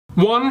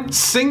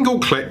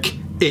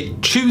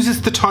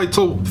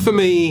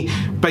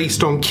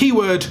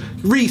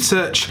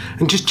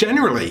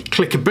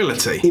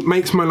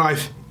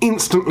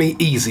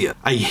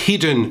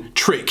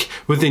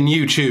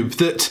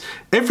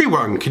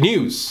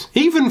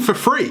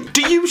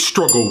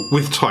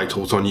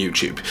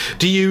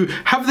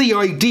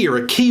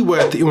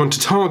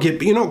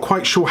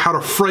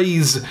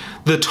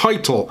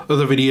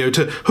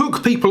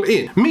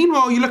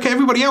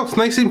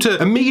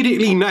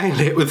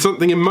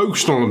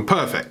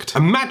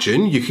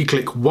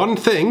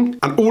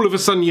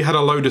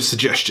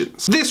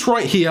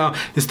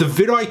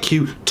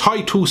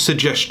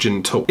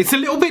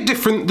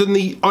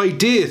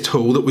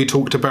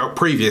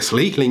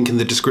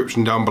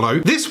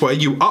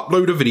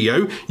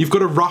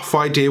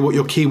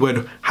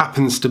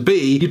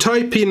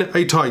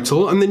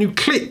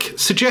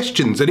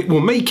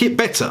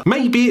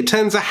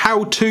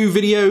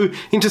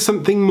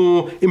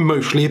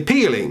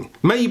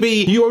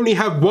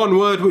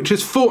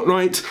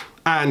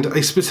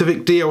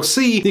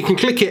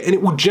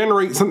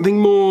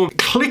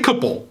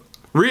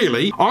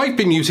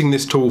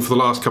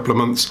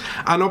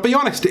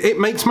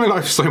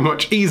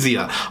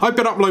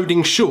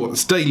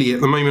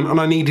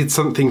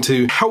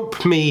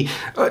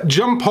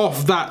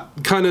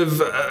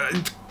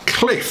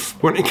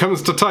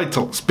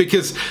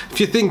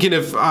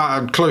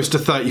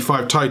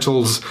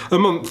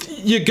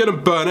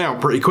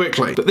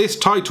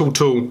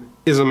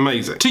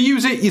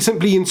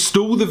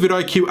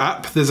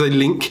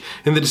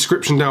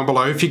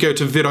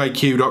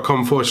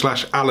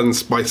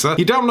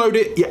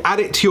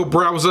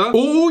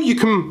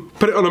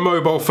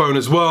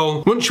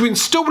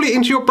install it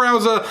into your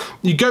browser,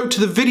 you go to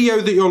the video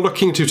that you're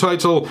looking to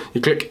title,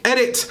 you click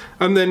edit,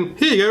 and then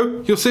here you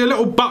go, you'll see a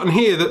little button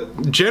here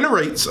that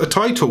generates a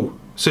title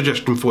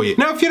suggestion for you.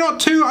 Now, if you're not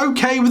too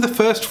okay with the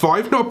first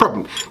 5, not a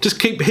problem. Just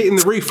keep hitting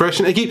the refresh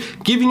and they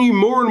keep giving you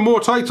more and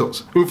more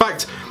titles. In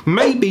fact,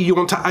 maybe you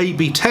want to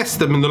A/B test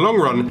them in the long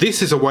run.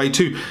 This is a way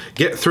to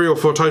get 3 or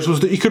 4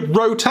 titles that you could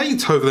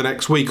rotate over the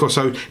next week or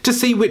so to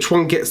see which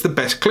one gets the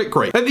best click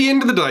rate. At the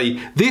end of the day,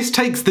 this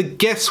takes the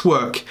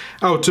guesswork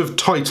out of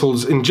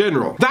titles in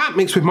general. That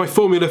mixed with my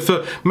formula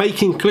for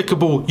making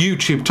clickable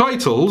YouTube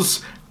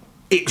titles,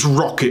 it's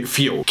rocket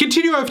fuel.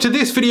 Continue over to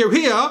this video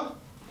here.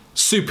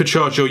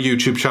 Supercharge your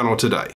YouTube channel today.